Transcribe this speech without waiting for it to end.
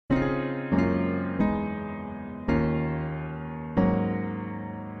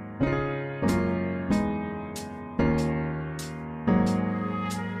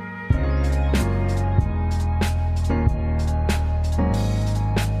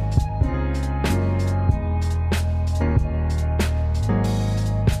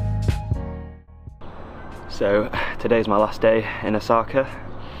So today's my last day in Osaka.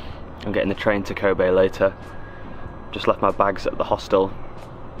 I'm getting the train to Kobe later. Just left my bags at the hostel.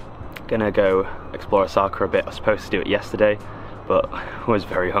 Gonna go explore Osaka a bit. I was supposed to do it yesterday, but was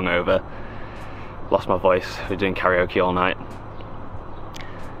very hungover. Lost my voice. We were doing karaoke all night.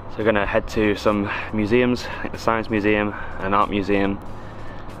 So we're gonna head to some museums, like the Science Museum, an art museum,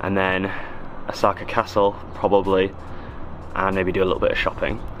 and then Osaka Castle probably, and maybe do a little bit of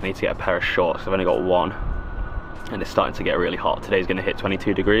shopping. I need to get a pair of shorts. I've only got one, and it's starting to get really hot. Today's gonna hit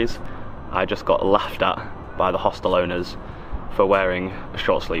 22 degrees. I just got laughed at by the hostel owners for wearing a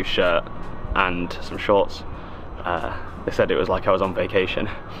short sleeve shirt and some shorts. They said it was like I was on vacation.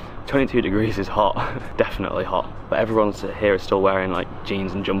 22 degrees is hot, definitely hot. But everyone here is still wearing like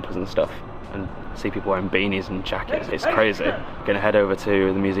jeans and jumpers and stuff. And I see people wearing beanies and jackets, it's crazy. Gonna head over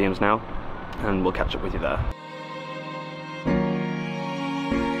to the museums now and we'll catch up with you there.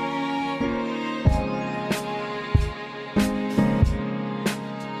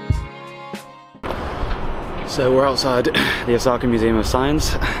 So we're outside the Osaka Museum of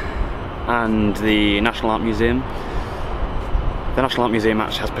Science and the National Art Museum. The National Art Museum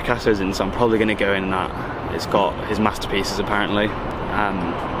actually has Picasso's in, so I'm probably going to go in that. It's got his masterpieces apparently.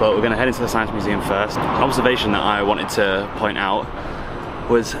 But we're going to head into the Science Museum first. An observation that I wanted to point out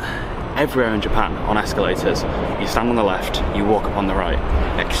was everywhere in Japan on escalators, you stand on the left, you walk up on the right,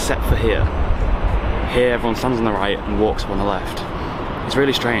 except for here. Here everyone stands on the right and walks up on the left. It's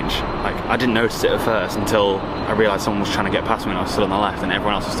really strange. Like, I didn't notice it at first until I realised someone was trying to get past me and I was stood on the left and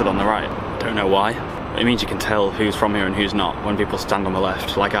everyone else was stood on the right. I don't know why. It means you can tell who's from here and who's not when people stand on the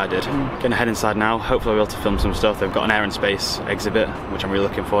left, like I did. Gonna head inside now. Hopefully I'll be able to film some stuff. They've got an air and space exhibit, which I'm really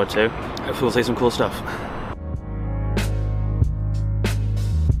looking forward to. Hopefully we'll see some cool stuff.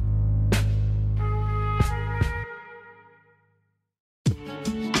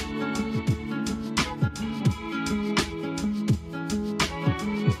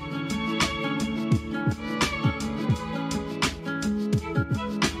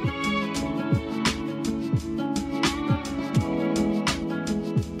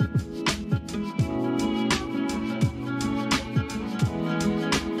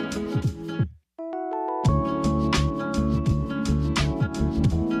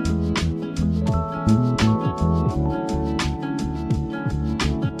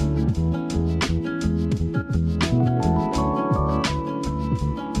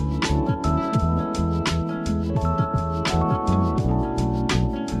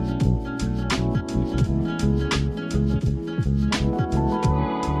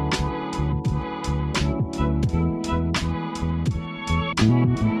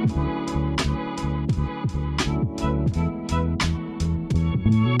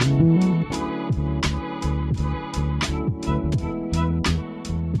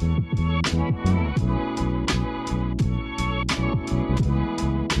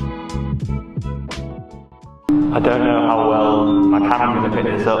 I don't know how well my camera's going to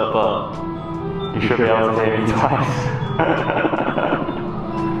pick this up, but you should be able to hear me twice.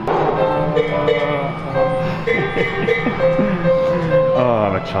 Oh,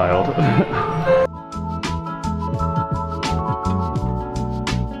 I'm a child.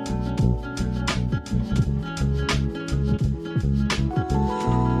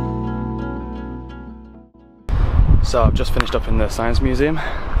 So I've just finished up in the Science Museum.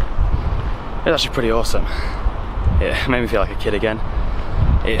 It's actually pretty awesome. It made me feel like a kid again.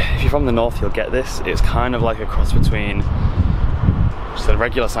 If you're from the north, you'll get this. It's kind of like a cross between just a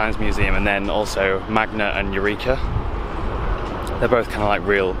regular Science Museum and then also Magna and Eureka. They're both kind of like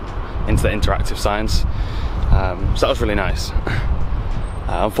real into the interactive science. So that was really nice.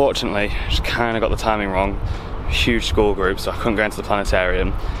 Unfortunately, just kind of got the timing wrong. Huge school group, so I couldn't go into the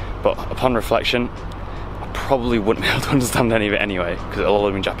planetarium. But upon reflection, probably wouldn't be able to understand any of it anyway because it'll all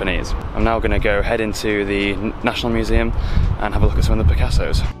have been Japanese. I'm now going to go head into the National Museum and have a look at some of the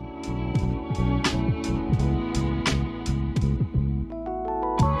Picasso's.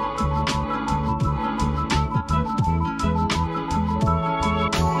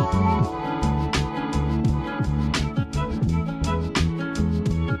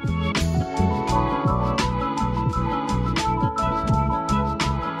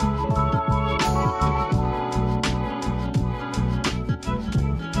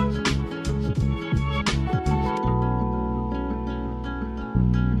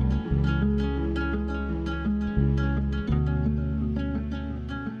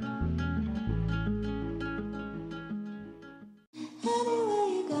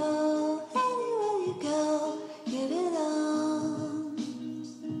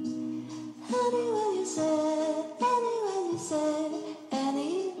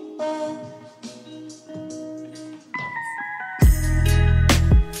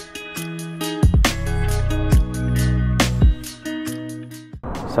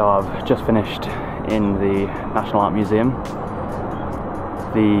 So I've just finished in the National Art Museum.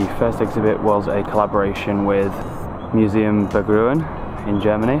 The first exhibit was a collaboration with Museum Berggruen in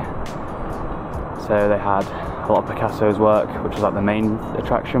Germany. So they had a lot of Picasso's work, which was like the main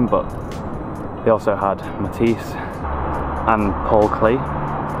attraction, but they also had Matisse and Paul Klee.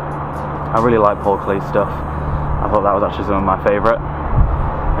 I really like Paul Klee's stuff. I thought that was actually some of my favourite.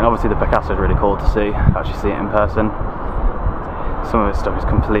 And obviously the Picasso is really cool to see, actually see it in person. Some of his stuff is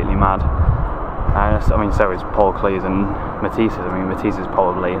completely mad. And I mean, so is Paul Klee's and Matisse's. I mean, Matisse is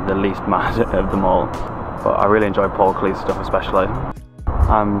probably the least mad of them all. But I really enjoy Paul Klee's stuff especially.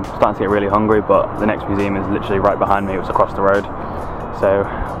 I'm starting to get really hungry, but the next museum is literally right behind me. It was across the road. So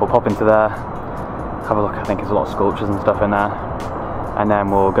we'll pop into there, have a look. I think there's a lot of sculptures and stuff in there. And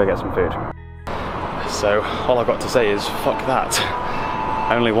then we'll go get some food. So all I've got to say is, fuck that.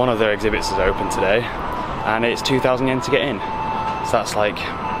 Only one of their exhibits is open today, and it's 2,000 yen to get in. So that's like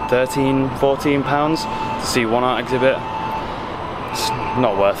 13, 14 pounds to see one art exhibit. It's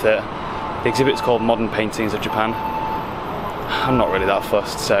not worth it. The exhibit's called Modern Paintings of Japan. I'm not really that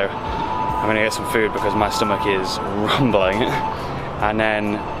fussed, so I'm gonna get some food because my stomach is rumbling. And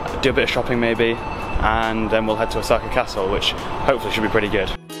then do a bit of shopping maybe, and then we'll head to Osaka Castle, which hopefully should be pretty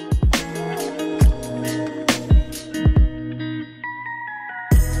good.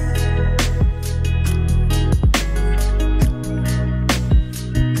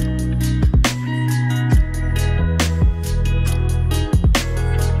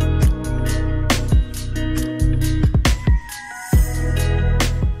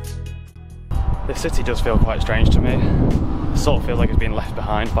 The city does feel quite strange to me. It sort of feels like it's been left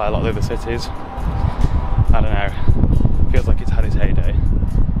behind by a lot of other cities. I don't know, it feels like it's had its heyday.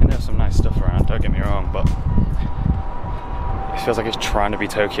 And there's some nice stuff around, don't get me wrong, but it feels like it's trying to be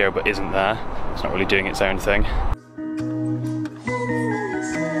Tokyo but isn't there. It's not really doing its own thing.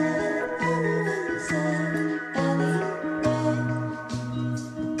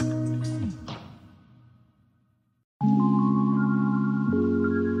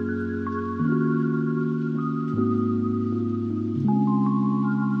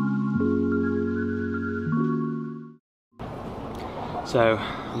 So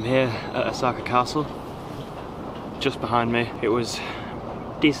I'm here at Osaka Castle, just behind me. It was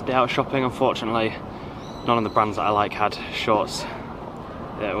a decent day out shopping. Unfortunately, none of the brands that I like had shorts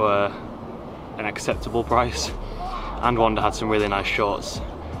that were an acceptable price, and Wanda had some really nice shorts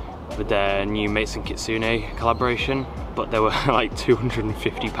with their new Mason Kitsune collaboration, but they were like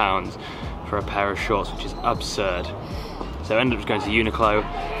 £250 for a pair of shorts, which is absurd. So I ended up going to Uniqlo,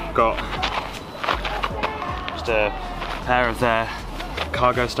 got just a pair of their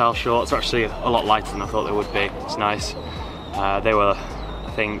cargo style shorts. They're actually a lot lighter than I thought they would be. It's nice. They were,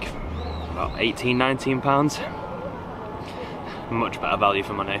 I think, about £18–19. Much better value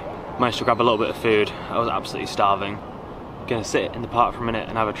for money. Managed to grab a little bit of food. I was absolutely starving. Gonna sit in the park for a minute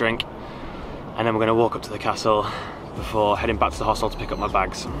and have a drink, and then we're gonna walk up to the castle before heading back to the hostel to pick up my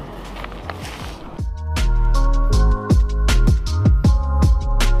bags.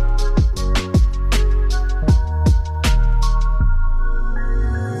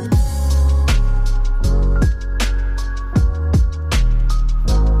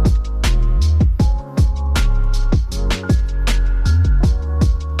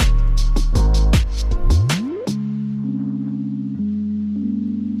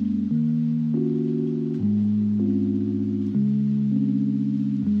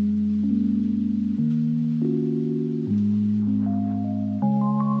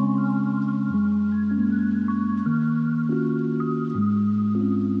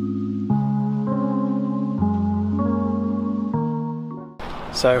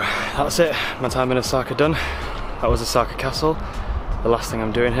 So that's it, my time in Osaka done. That was Osaka Castle, the last thing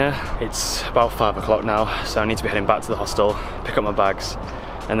I'm doing here. It's about 5 o'clock now, so I need to be heading back to the hostel, pick up my bags,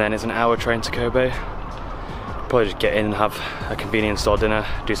 and then it's an hour train to Kobe. Probably just get in and have a convenience store dinner,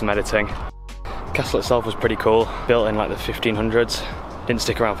 do some editing. The castle itself was pretty cool, built in like the 1500s. Didn't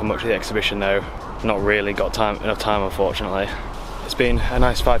stick around for much of the exhibition though, not really got enough time unfortunately. It's been a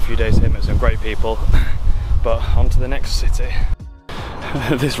nice few days here, met some great people, but on to the next city.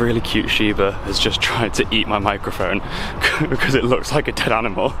 This really cute Shiba has just tried to eat my microphone because it looks like a dead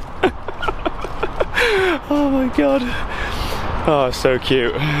animal. Oh my god. Oh, so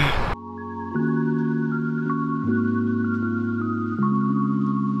cute.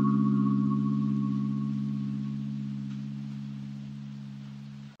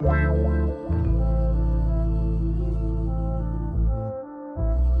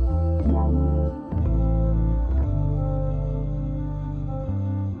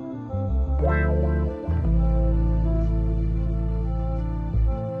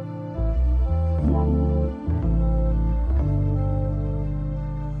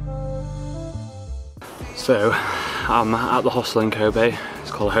 So I'm at the hostel in Kobe.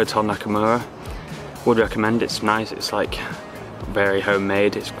 It's called Hotel Nakamura. Would recommend. It's nice. It's like very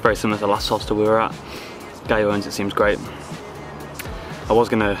homemade. It's very similar to the last hostel we were at. Guy who owns it seems great. I was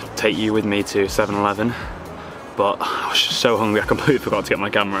gonna take you with me to 7-Eleven, but I was just so hungry I completely forgot to get my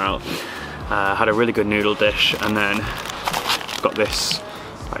camera out. Had a really good noodle dish, and then got this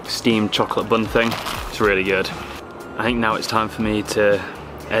like steamed chocolate bun thing. It's really good. I think now it's time for me to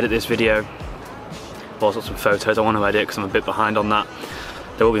edit this video. I've also got some photos I want to edit because I'm a bit behind on that.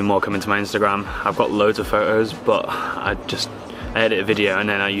 There will be more coming to my Instagram. I've got loads of photos, but I edit a video and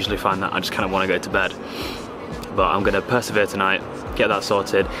then I usually find that I just kind of want to go to bed. But I'm going to persevere tonight, get that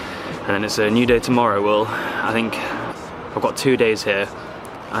sorted, and then it's a new day tomorrow. Well, I think I've got 2 days here.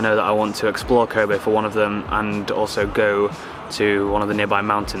 I know that I want to explore Kobe for one of them and also go to one of the nearby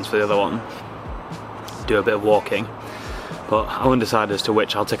mountains for the other one. Do a bit of walking. But I'm undecided as to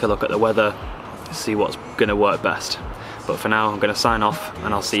which. I'll take a look at the weather, see what's going to work best. But for now, I'm going to sign off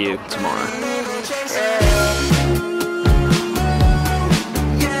and I'll see you tomorrow.